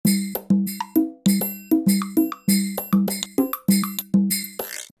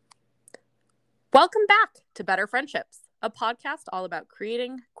Welcome back to Better Friendships, a podcast all about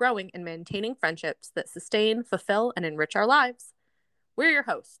creating, growing, and maintaining friendships that sustain, fulfill, and enrich our lives. We're your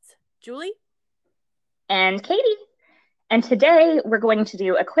hosts, Julie and Katie. And today we're going to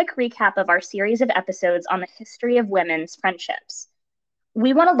do a quick recap of our series of episodes on the history of women's friendships.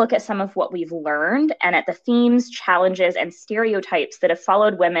 We want to look at some of what we've learned and at the themes, challenges, and stereotypes that have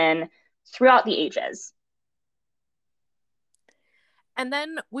followed women throughout the ages. And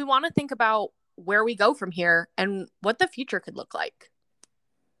then we want to think about where we go from here and what the future could look like.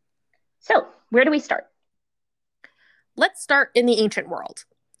 So, where do we start? Let's start in the ancient world,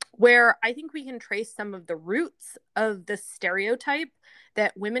 where I think we can trace some of the roots of the stereotype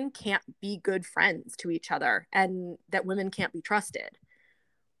that women can't be good friends to each other and that women can't be trusted.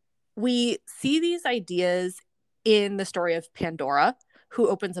 We see these ideas in the story of Pandora, who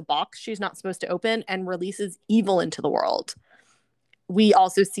opens a box she's not supposed to open and releases evil into the world. We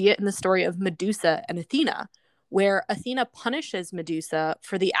also see it in the story of Medusa and Athena, where Athena punishes Medusa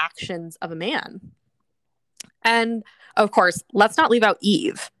for the actions of a man. And of course, let's not leave out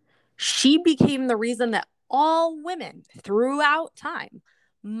Eve. She became the reason that all women throughout time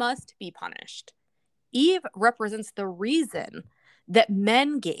must be punished. Eve represents the reason that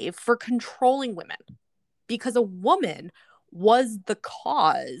men gave for controlling women, because a woman was the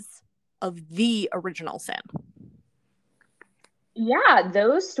cause of the original sin. Yeah,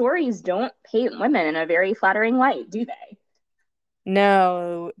 those stories don't paint women in a very flattering light, do they?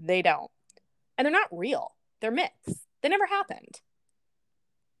 No, they don't. And they're not real. They're myths. They never happened.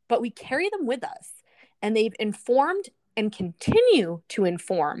 But we carry them with us, and they've informed and continue to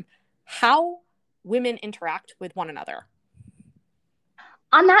inform how women interact with one another.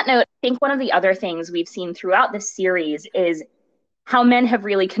 On that note, I think one of the other things we've seen throughout this series is how men have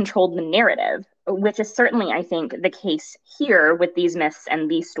really controlled the narrative, which is certainly, I think, the case here with these myths and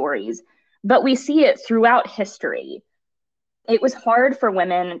these stories. But we see it throughout history. It was hard for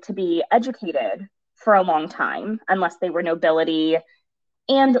women to be educated for a long time, unless they were nobility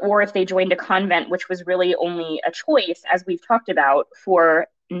and or if they joined a convent, which was really only a choice, as we've talked about, for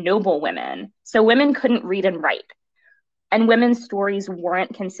noble women. So women couldn't read and write. And women's stories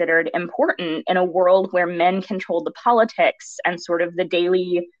weren't considered important in a world where men controlled the politics and sort of the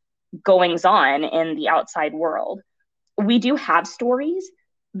daily goings on in the outside world. We do have stories,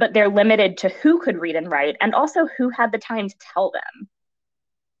 but they're limited to who could read and write and also who had the time to tell them.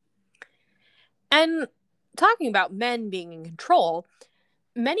 And talking about men being in control,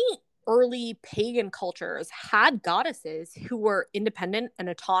 many early pagan cultures had goddesses who were independent and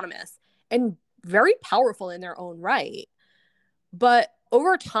autonomous and very powerful in their own right. But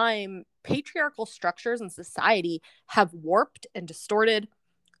over time, patriarchal structures in society have warped and distorted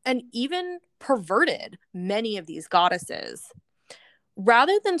and even perverted many of these goddesses.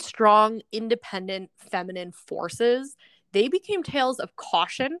 Rather than strong, independent, feminine forces, they became tales of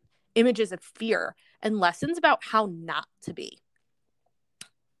caution, images of fear, and lessons about how not to be.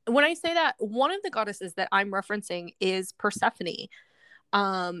 When I say that, one of the goddesses that I'm referencing is Persephone.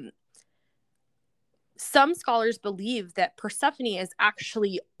 Some scholars believe that Persephone is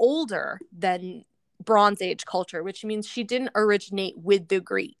actually older than Bronze Age culture, which means she didn't originate with the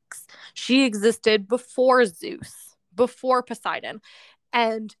Greeks. She existed before Zeus, before Poseidon.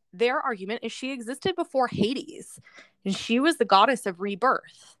 And their argument is she existed before Hades. And she was the goddess of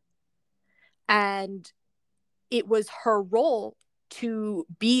rebirth. And it was her role to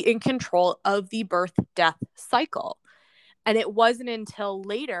be in control of the birth-death cycle. And it wasn't until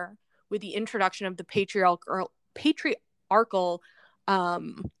later, with the introduction of the patriarchal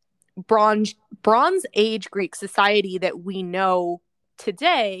Bronze Age Greek society that we know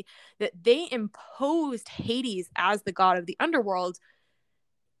today, that they imposed Hades as the god of the underworld,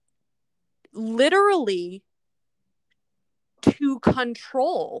 literally to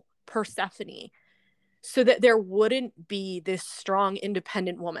control Persephone, so that there wouldn't be this strong,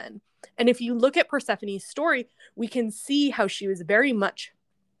 independent woman. And if you look at Persephone's story, we can see how she was very much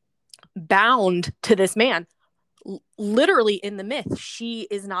bound to this man. Literally in the myth, she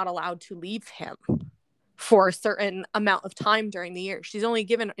is not allowed to leave him for a certain amount of time during the year. She's only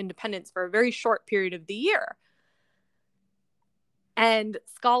given independence for a very short period of the year. And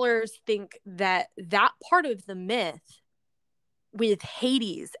scholars think that that part of the myth, with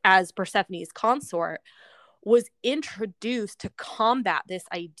Hades as Persephone's consort, was introduced to combat this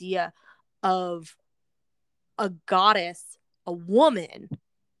idea of a goddess, a woman,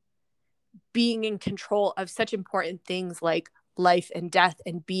 being in control of such important things like life and death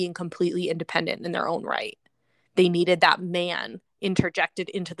and being completely independent in their own right. They needed that man interjected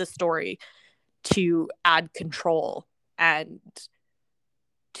into the story to add control and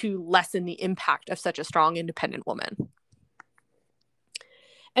to lessen the impact of such a strong, independent woman.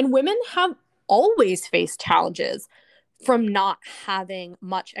 And women have always faced challenges from not having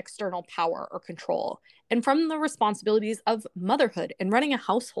much external power or control, and from the responsibilities of motherhood and running a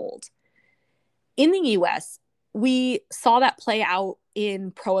household. In the US, we saw that play out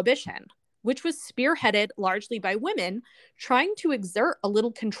in Prohibition, which was spearheaded largely by women trying to exert a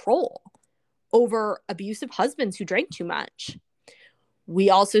little control over abusive husbands who drank too much. We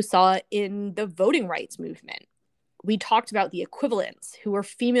also saw it in the voting rights movement. We talked about the Equivalents, who were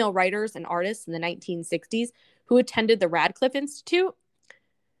female writers and artists in the 1960s who attended the Radcliffe Institute,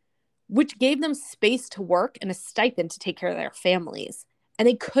 which gave them space to work and a stipend to take care of their families. And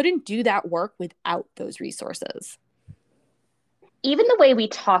they couldn't do that work without those resources. Even the way we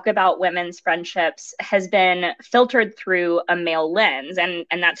talk about women's friendships has been filtered through a male lens, and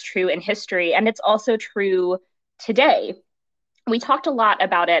that's true in history, and it's also true today. We talked a lot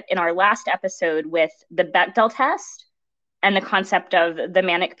about it in our last episode with the Bechdel test and the concept of the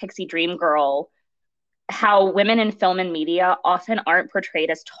manic pixie dream girl, how women in film and media often aren't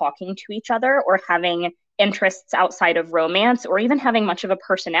portrayed as talking to each other or having interests outside of romance or even having much of a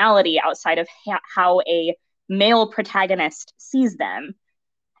personality outside of how a male protagonist sees them.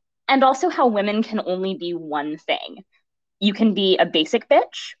 And also how women can only be one thing. You can be a basic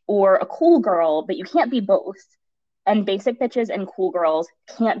bitch or a cool girl, but you can't be both. And basic bitches and cool girls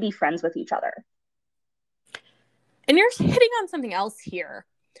can't be friends with each other. And you're hitting on something else here.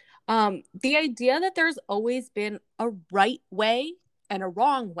 The idea that there's always been a right way and a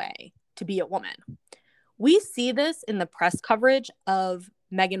wrong way to be a woman. We see this in the press coverage of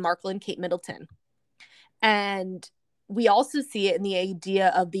Meghan Markle and Kate Middleton. And we also see it in the idea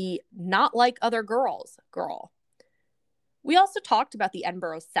of the not like other girls girl. We also talked about the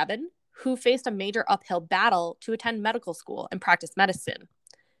Edinburgh Seven, who faced a major uphill battle to attend medical school and practice medicine,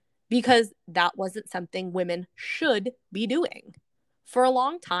 because that wasn't something women should be doing. For a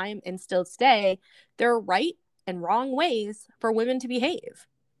long time, and still today, there are right and wrong ways for women to behave.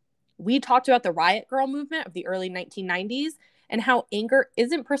 We talked about the Riot Girl movement of the early 1990s and how anger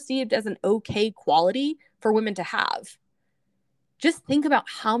isn't perceived as an okay quality for women to have. Just think about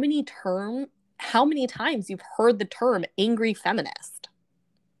how many times you've heard the term angry feminist.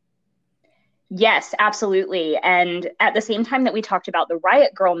 Yes, absolutely. And at the same time that we talked about the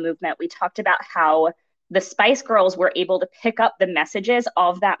Riot Girl movement, we talked about how the Spice Girls were able to pick up the messages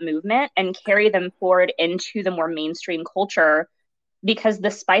of that movement and carry them forward into the more mainstream culture, because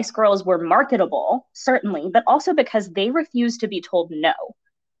the Spice Girls were marketable, certainly, but also because they refused to be told no.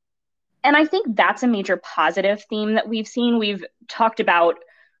 And I think that's a major positive theme that we've seen. We've talked about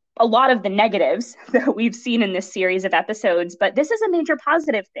a lot of the negatives that we've seen in this series of episodes, but this is a major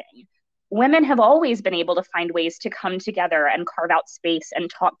positive thing. Women have always been able to find ways to come together and carve out space and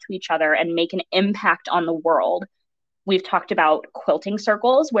talk to each other and make an impact on the world. We've talked about quilting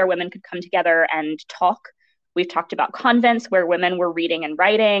circles where women could come together and talk. We've talked about convents where women were reading and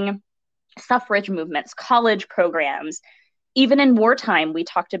writing, suffrage movements, college programs. Even in wartime, we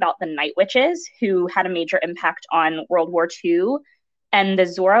talked about the Night Witches, who had a major impact on World War II, and the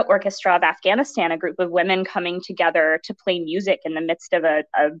Zora Orchestra of Afghanistan, a group of women coming together to play music in the midst of a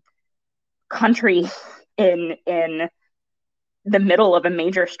country in the middle of a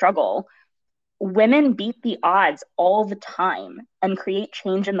major struggle. Women beat the odds all the time and create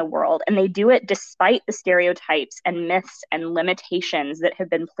change in the world, and they do it despite the stereotypes and myths and limitations that have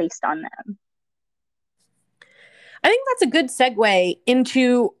been placed on them. I think that's a good segue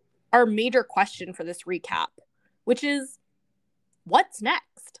into our major question for this recap, which is, what's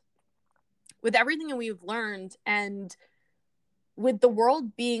next? With everything that we've learned, and with the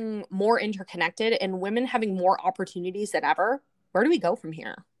world being more interconnected and women having more opportunities than ever, where do we go from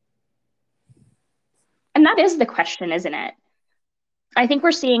here? And that is the question, isn't it? I think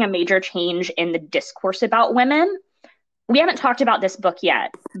we're seeing a major change in the discourse about women. We haven't talked about this book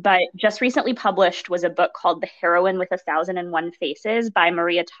yet, but just recently published was a book called The Heroine with 1,001 Faces by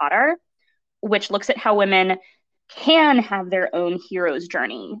Maria Totter, which looks at how women can have their own hero's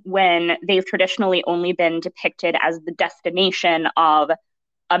journey when they've traditionally only been depicted as the destination of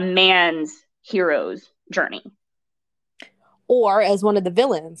a man's hero's journey. Or as one of the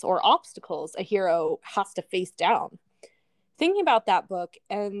villains or obstacles a hero has to face down. Thinking about that book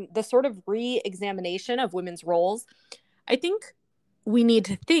and the sort of re-examination of women's roles, I think we need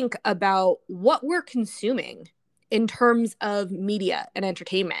to think about what we're consuming in terms of media and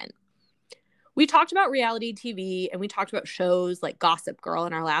entertainment. We talked about reality TV and we talked about shows like Gossip Girl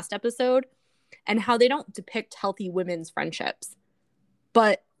in our last episode and how they don't depict healthy women's friendships.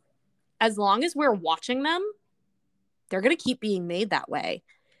 But as long as we're watching them, they're going to keep being made that way.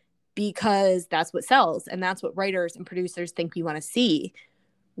 because that's what sells and that's what writers and producers think we want to see.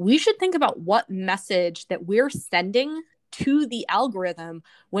 We should think about what message that we're sending to the algorithm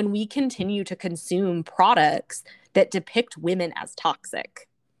when we continue to consume products that depict women as toxic.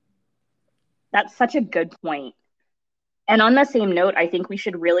 That's such a good point. And on the same note, I think we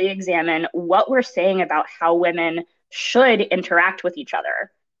should really examine what we're saying about how women should interact with each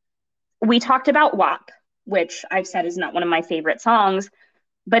other. We talked about WAP, which I've said is not one of my favorite songs,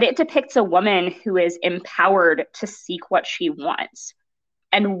 but it depicts a woman who is empowered to seek what she wants.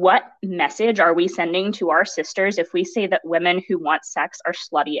 And what message are we sending to our sisters if we say that women who want sex are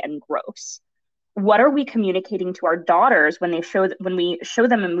slutty and gross? What are we communicating to our daughters when we show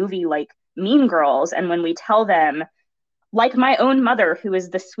them a movie like Mean Girls, and when we tell them, like my own mother, who is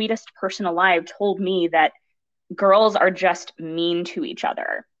the sweetest person alive, told me that girls are just mean to each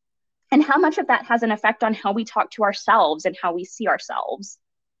other? And how much of that has an effect on how we talk to ourselves and how we see ourselves?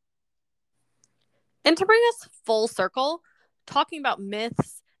 And to bring us full circle, talking about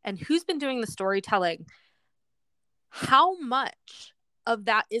myths and who's been doing the storytelling, how much of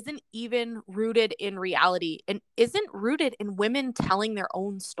that isn't even rooted in reality and isn't rooted in women telling their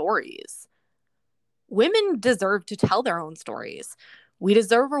own stories? Women deserve to tell their own stories. We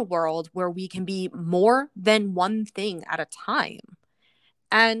deserve a world where we can be more than one thing at a time,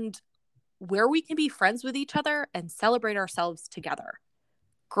 and where we can be friends with each other and celebrate ourselves together.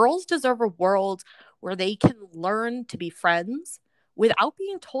 Girls deserve a world where they can learn to be friends without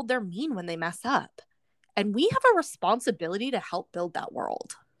being told they're mean when they mess up. And we have a responsibility to help build that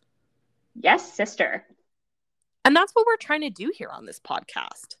world. Yes, sister. And that's what we're trying to do here on this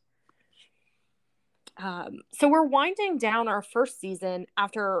podcast. So we're winding down our first season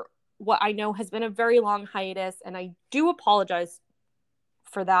after what I know has been a very long hiatus, and I do apologize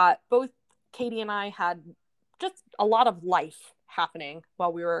for that. Both Katie and I had just a lot of life happening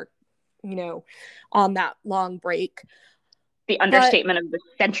while we were, on that long break. The understatement of the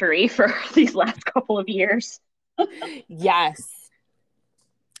century for these last couple of years. Yes.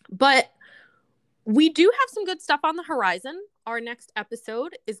 But we do have some good stuff on the horizon. Our next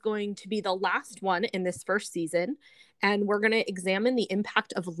episode is going to be the last one in this first season, and we're going to examine the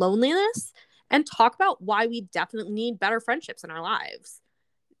impact of loneliness and talk about why we definitely need better friendships in our lives.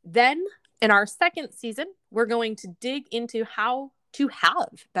 Then, in our second season, we're going to dig into how to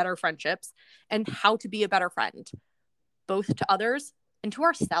have better friendships and how to be a better friend, both to others and to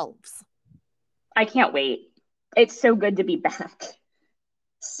ourselves. I can't wait. It's so good to be back.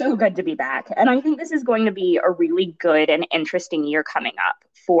 So good to be back. And I think this is going to be a really good and interesting year coming up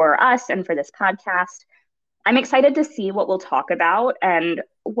for us and for this podcast. I'm excited to see what we'll talk about and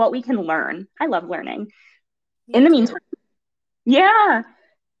what we can learn. I love learning. In the meantime,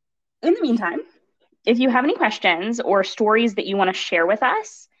 if you have any questions or stories that you want to share with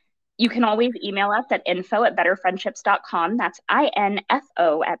us, you can always email us at info@betterfriendships.com. That's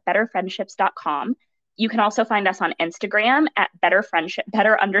INFO at betterfriendships.com. You can also find us on Instagram at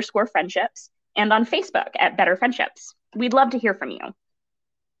better_friendships, and on Facebook at Better Friendships. We'd love to hear from you.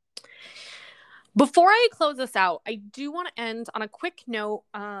 Before I close this out, I do want to end on a quick note.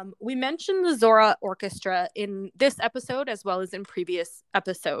 We mentioned the Zora Orchestra in this episode as well as in previous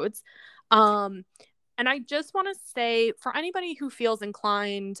episodes. And I just want to say, for anybody who feels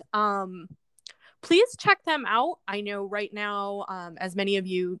inclined, please check them out. I know right now, as many of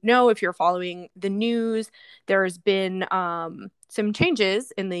you know, if you're following the news, there's been some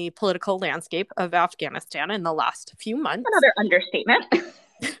changes in the political landscape of Afghanistan in the last few months. Another understatement.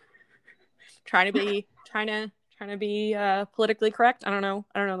 trying to be politically correct. I don't know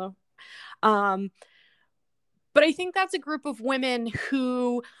though. But I think that's a group of women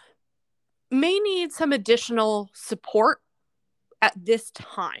who may need some additional support at this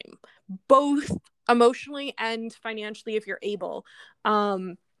time, both emotionally and financially if you're able.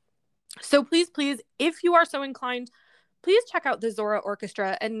 So please, if you are so inclined, please check out the Zora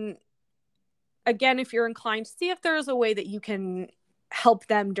Orchestra. And again, if you're inclined, see if there's a way that you can help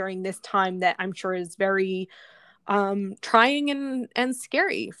them during this time that I'm sure is very trying and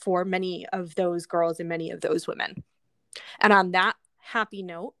scary for many of those girls and many of those women. And on that happy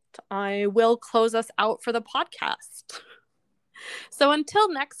note, I will close us out for the podcast. So until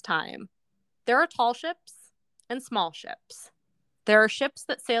next time, there are tall ships and small ships. There are ships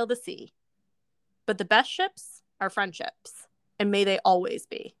that sail the sea, but the best ships are friendships, and may they always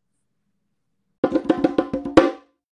be.